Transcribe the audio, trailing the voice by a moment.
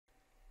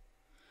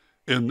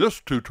In this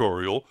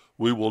tutorial,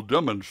 we will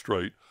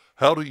demonstrate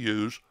how to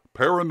use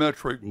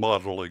parametric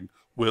modeling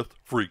with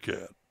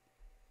FreeCAD.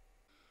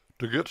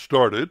 To get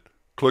started,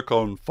 click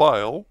on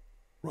File,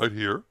 right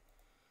here,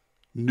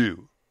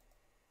 New.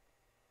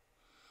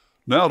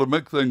 Now, to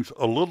make things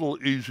a little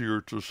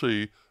easier to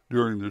see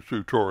during the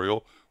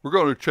tutorial, we're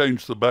going to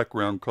change the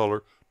background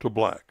color to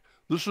black.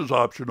 This is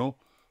optional,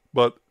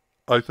 but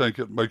I think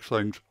it makes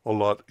things a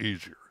lot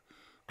easier.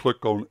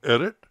 Click on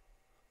Edit,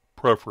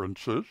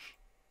 Preferences,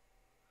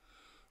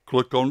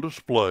 click on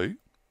Display,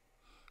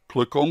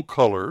 click on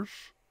Colors,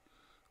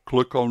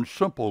 click on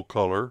Simple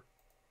Color,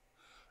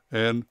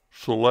 and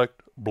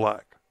select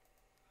black.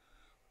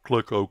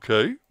 Click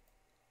OK,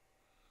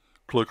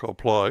 click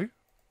Apply,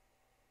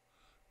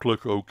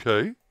 click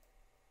OK,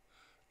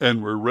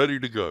 and we're ready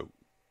to go.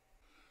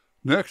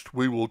 Next,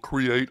 we will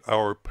create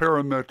our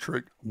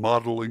parametric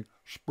modeling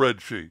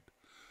spreadsheet.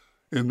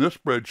 In this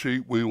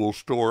spreadsheet, we will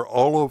store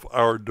all of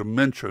our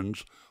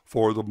dimensions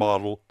for the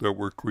model that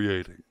we're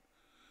creating.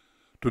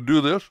 To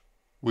do this,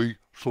 we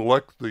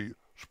select the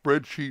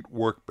spreadsheet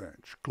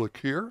workbench. Click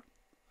here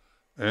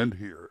and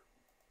here.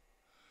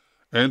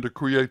 And to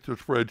create the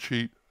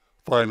spreadsheet,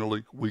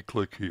 finally, we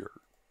click here.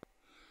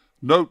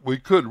 Note we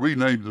could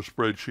rename the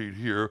spreadsheet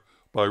here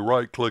by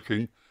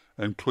right-clicking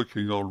and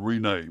clicking on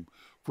Rename.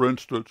 For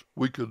instance,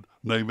 we could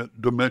name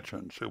it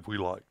Dimensions if we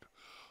liked.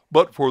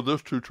 But for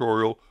this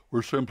tutorial,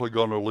 we're simply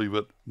going to leave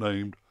it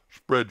named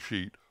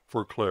Spreadsheet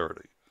for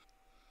clarity.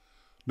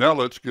 Now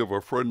let's give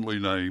a friendly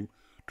name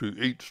to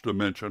each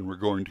dimension we're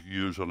going to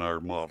use in our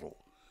model.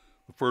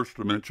 The first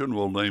dimension,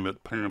 we'll name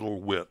it Panel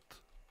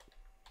Width.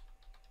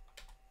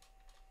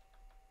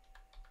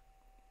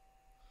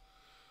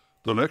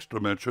 The next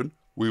dimension,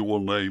 we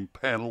will name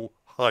Panel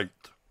Height.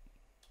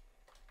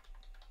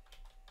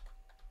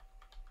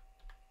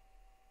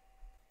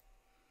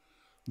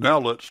 Now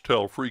let's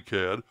tell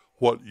FreeCAD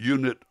what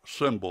unit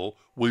symbol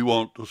we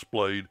want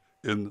displayed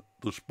in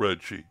the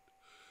spreadsheet.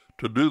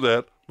 To do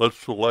that, let's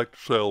select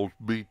cells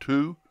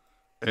B2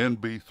 and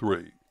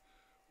B3.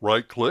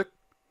 Right-click,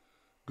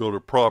 go to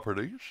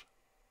Properties,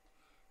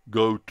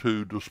 go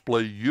to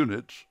Display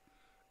Units,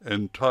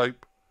 and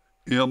type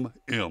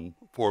MM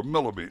for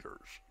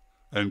millimeters,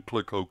 and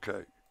click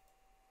OK.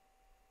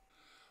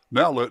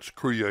 Now let's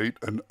create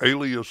an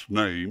alias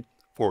name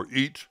for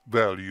each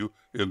value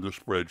in the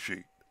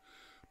spreadsheet.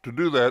 To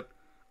do that,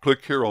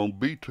 click here on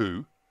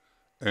B2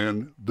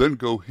 and then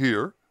go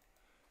here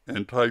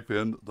and type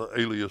in the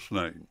alias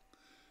name.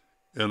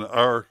 In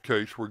our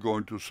case, we're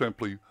going to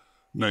simply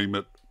name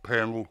it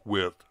Panel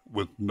Width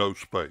with no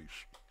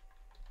space.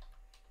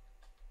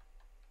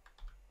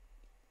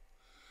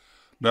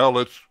 Now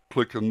let's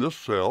click in this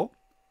cell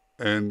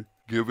and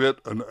give it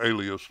an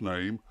alias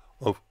name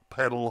of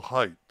Panel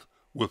Height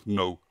with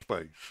no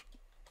space.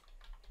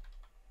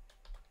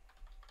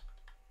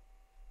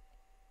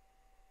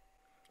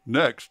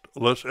 Next,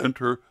 let's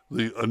enter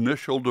the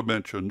initial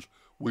dimensions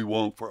we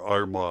want for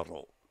our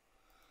model.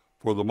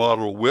 For the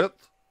model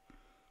width,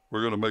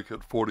 we're going to make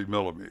it 40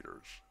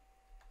 millimeters.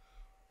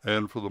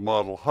 And for the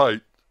model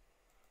height,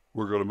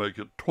 we're going to make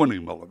it 20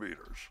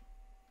 millimeters.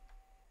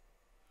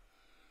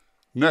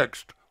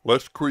 Next,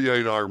 let's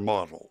create our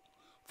model.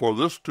 For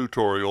this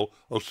tutorial,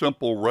 a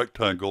simple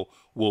rectangle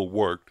will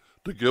work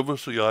to give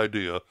us the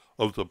idea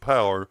of the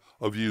power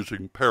of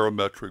using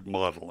parametric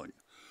modeling.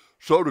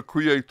 So to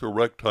create the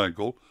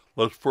rectangle,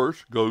 let's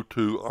first go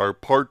to our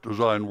Part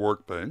Design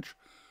workbench,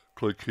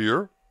 click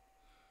here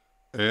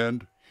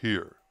and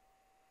here.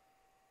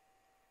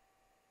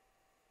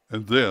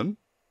 And then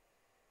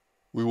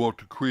we want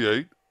to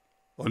create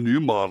a new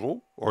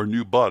model, or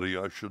new body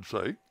I should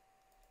say,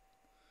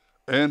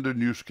 and a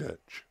new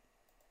sketch.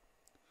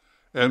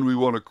 And we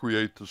want to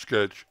create the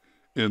sketch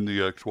in the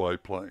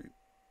XY plane.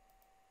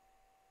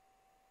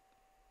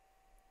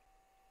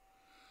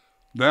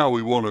 Now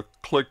we want to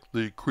click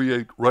the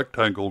Create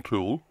Rectangle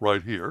tool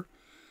right here,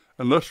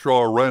 and let's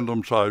draw a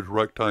random size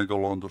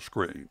rectangle on the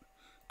screen.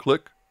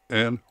 Click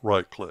and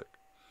right-click.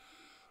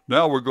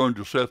 Now we're going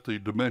to set the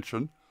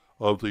dimension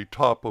of the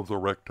top of the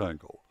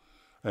rectangle.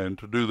 And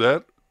to do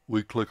that,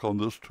 we click on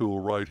this tool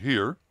right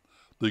here,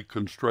 the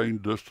Constrain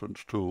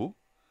Distance tool.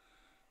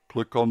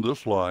 Click on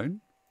this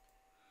line.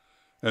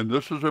 And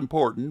this is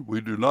important,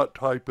 we do not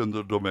type in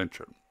the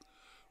dimension.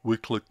 We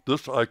click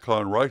this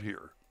icon right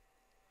here.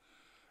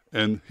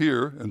 And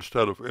here,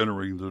 instead of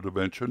entering the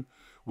dimension,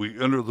 we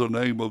enter the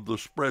name of the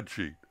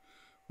spreadsheet,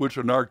 which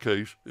in our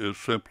case is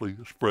simply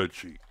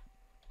Spreadsheet.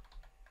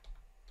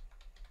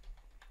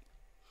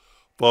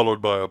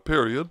 Followed by a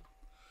period,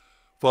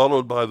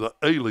 followed by the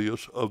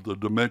alias of the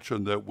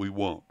dimension that we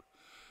want.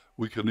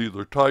 We can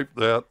either type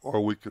that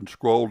or we can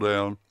scroll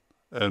down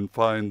and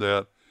find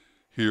that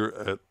here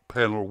at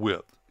Panel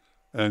Width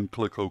and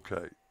click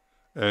OK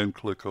and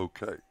click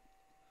OK.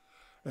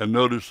 And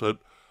notice that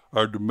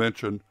our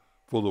dimension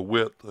for the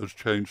width has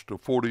changed to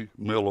 40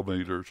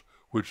 millimeters,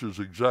 which is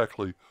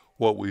exactly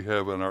what we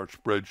have in our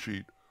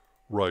spreadsheet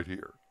right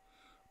here.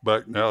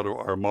 Back now to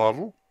our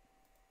model.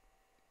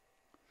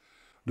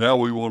 Now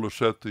we want to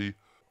set the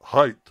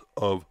height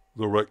of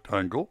the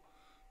rectangle.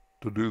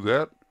 To do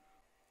that,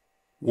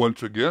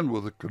 once again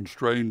with the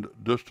constrained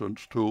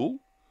distance tool,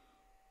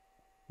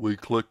 we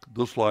click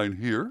this line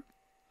here,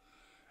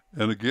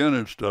 and again,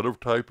 instead of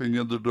typing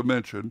in the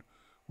dimension,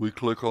 we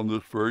click on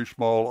this very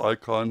small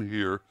icon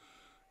here,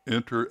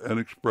 enter an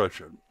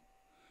expression.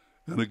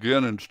 And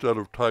again, instead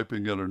of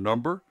typing in a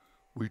number,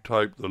 we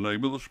type the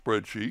name of the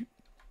spreadsheet,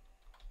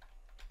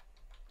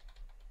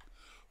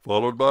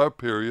 followed by a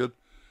period,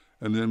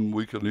 and then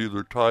we can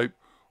either type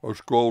or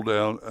scroll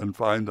down and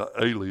find the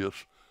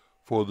alias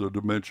for the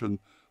dimension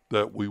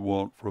that we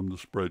want from the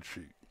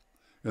spreadsheet.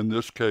 In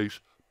this case,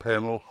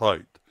 panel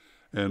height.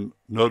 And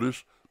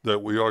notice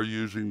that we are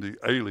using the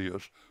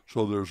alias,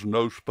 so there's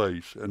no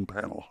space in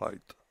panel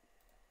height.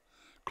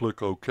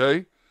 Click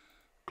OK,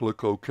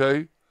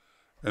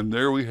 and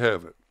there we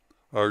have it,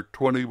 our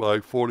 20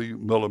 by 40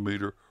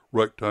 millimeter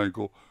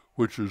rectangle,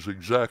 which is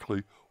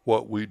exactly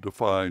what we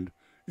defined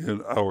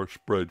in our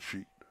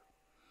spreadsheet.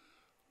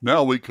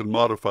 Now we can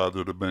modify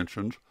the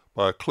dimensions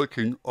by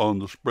clicking on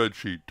the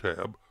Spreadsheet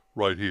tab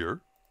right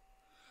here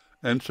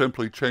and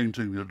simply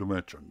changing the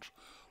dimensions.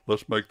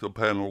 Let's make the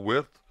panel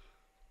width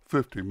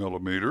 50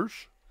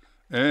 millimeters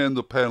and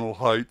the panel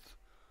height,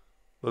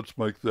 let's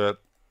make that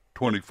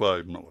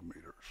 25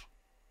 millimeters.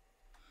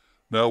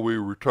 Now we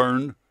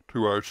return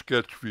to our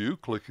sketch view,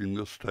 clicking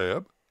this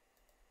tab,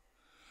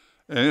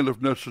 and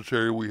if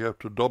necessary we have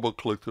to double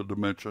click the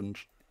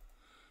dimensions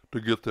to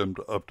get them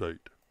to update.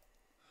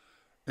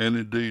 And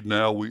indeed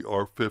now we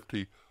are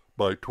 50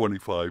 by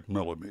 25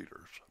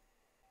 millimeters.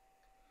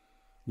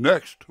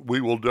 Next,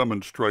 we will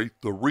demonstrate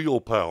the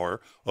real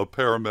power of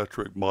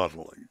parametric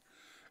modeling.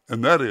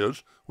 And that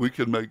is, we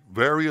can make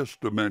various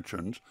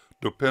dimensions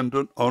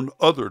dependent on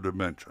other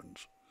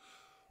dimensions.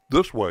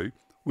 This way,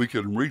 we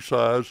can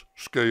resize,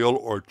 scale,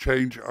 or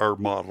change our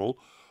model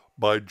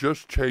by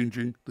just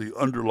changing the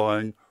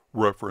underlying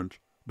reference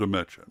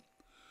dimension.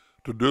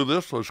 To do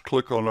this, let's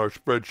click on our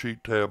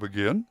Spreadsheet tab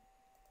again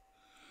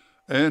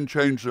and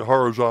change the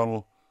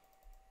horizontal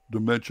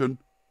dimension,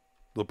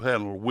 the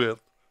panel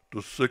width,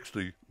 to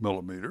 60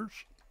 millimeters.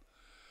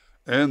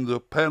 And the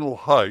panel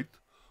height,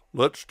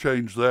 let's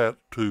change that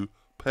to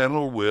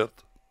panel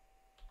width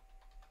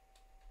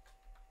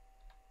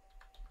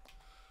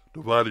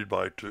divided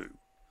by 2.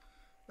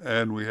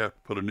 And we have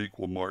to put an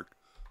equal mark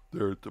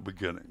there at the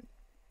beginning.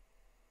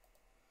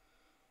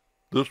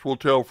 This will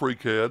tell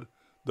FreeCAD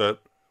that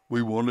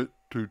we want it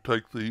to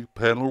take the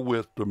panel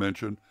width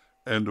dimension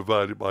and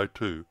divide it by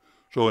 2.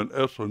 So in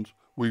essence,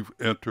 we've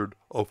entered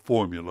a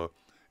formula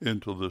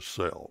into this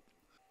cell.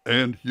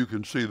 And you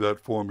can see that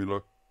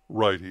formula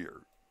right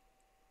here.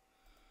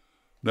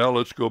 Now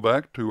let's go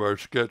back to our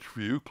sketch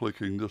view,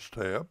 clicking this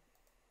tab.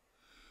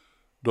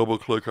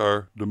 Double-click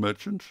our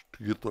dimensions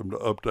to get them to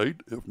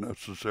update if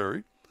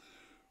necessary.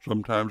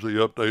 Sometimes they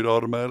update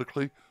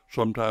automatically,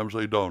 sometimes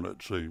they don't,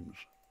 it seems.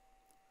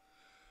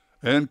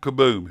 And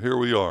kaboom, here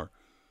we are,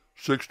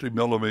 60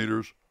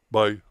 millimeters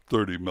by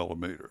 30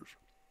 millimeters.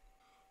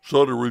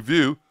 So to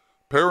review,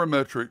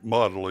 parametric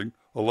modeling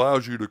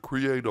allows you to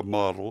create a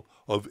model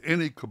of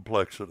any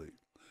complexity.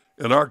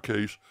 In our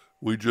case,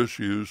 we just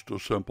used a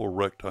simple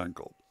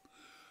rectangle.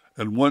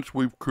 And once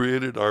we've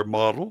created our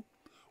model,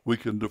 we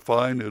can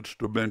define its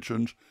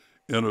dimensions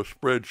in a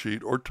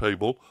spreadsheet or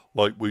table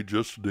like we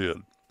just did,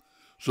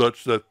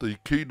 such that the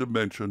key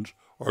dimensions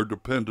are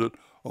dependent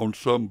on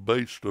some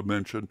base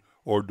dimension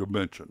or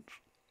dimensions.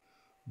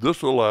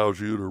 This allows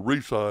you to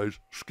resize,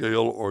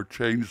 scale, or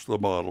change the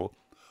model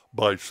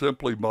by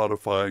simply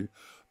modifying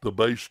the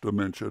base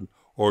dimension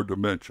or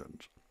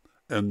dimensions.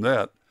 And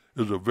that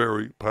is a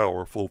very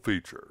powerful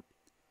feature.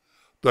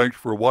 Thanks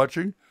for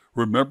watching.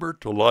 Remember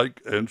to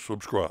like and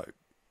subscribe.